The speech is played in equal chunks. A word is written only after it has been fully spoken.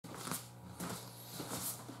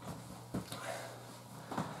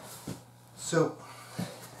So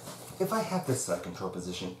if I have this control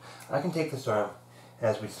position, I can take this arm,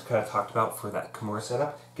 as we kind of talked about for that Kimura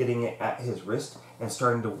setup, getting it at his wrist and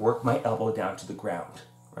starting to work my elbow down to the ground,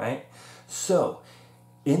 right? So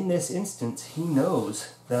in this instance, he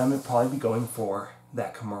knows that I'm going to probably be going for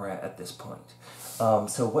that Kimura at this point.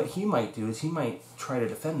 So what he might do is he might try to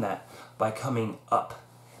defend that by coming up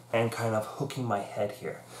and kind of hooking my head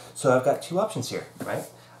here. So I've got two options here, right?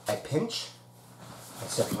 I pinch, I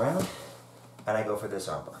step around, and I go for this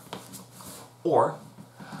armbar. Or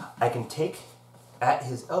I can take at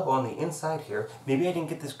his elbow on the inside here. Maybe I didn't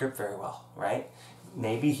get this grip very well, right?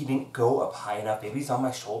 Maybe he didn't go up high enough. Maybe he's on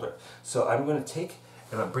my shoulder. So I'm going to take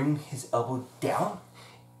and I'm going to bring his elbow down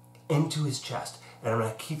into his chest. And I'm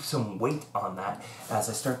going to keep some weight on that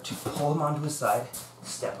as I start to pull him onto his side,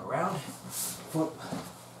 step around, whoop,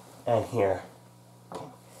 and here,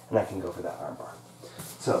 boom, and I can go for that armbar.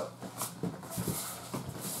 So,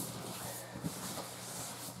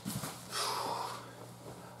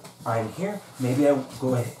 I'm here, maybe I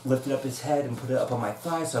go ahead, lift it up his head and put it up on my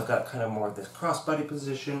thigh, so I've got kind of more of this crossbody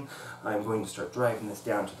position. I'm going to start driving this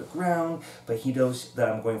down to the ground, but he knows that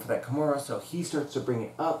I'm going for that Kimura, so he starts to bring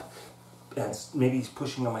it up, and maybe he's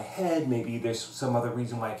pushing on my head, maybe there's some other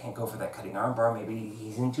reason why I can't go for that cutting armbar, maybe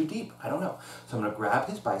he's in too deep, I don't know. So I'm going to grab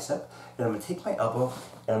his bicep, and I'm going to take my elbow,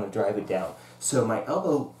 and I'm going to drive it down. So my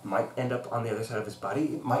elbow might end up on the other side of his body,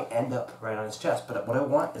 it might end up right on his chest, but what I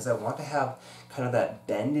want is I want to have kind of that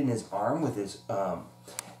bend in his arm with his,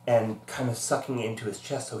 and kind of sucking into his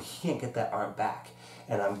chest so he can't get that arm back.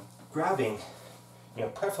 And I'm grabbing, you know,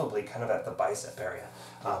 preferably kind of at the bicep area,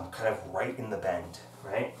 kind of right in the bend,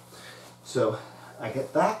 right? So I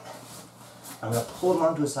get that, I'm going to pull him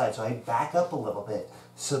onto his side, so I back up a little bit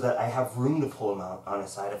so that I have room to pull him out on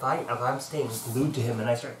his side. If I'm staying glued to him and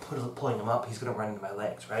I start pulling him up, he's going to run into my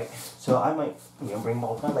legs, right? So I might, you know, bring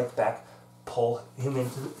both my legs back, pull him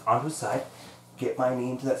onto his side, get my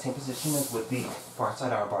knee into that same position as with the far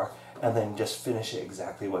side armbar, and then just finish it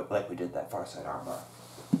exactly like we did that far side armbar.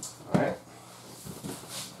 All right.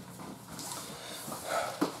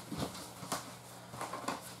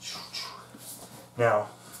 Now,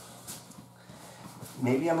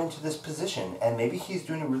 maybe I'm into this position, and maybe he's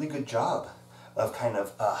doing a really good job of kind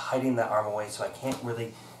of hiding that arm away, so I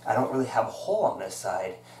don't really have a hole on this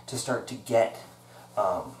side to start to get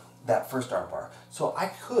that first armbar. So I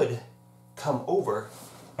could come over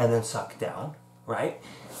and then suck down, right?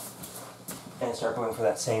 And start going for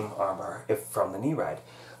that same armbar if from the knee ride.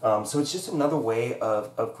 So it's just another way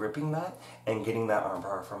of gripping that and getting that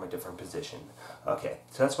armbar from a different position. Okay,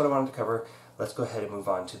 so that's what I wanted to cover. Let's go ahead and move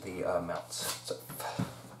on to the mounts. So.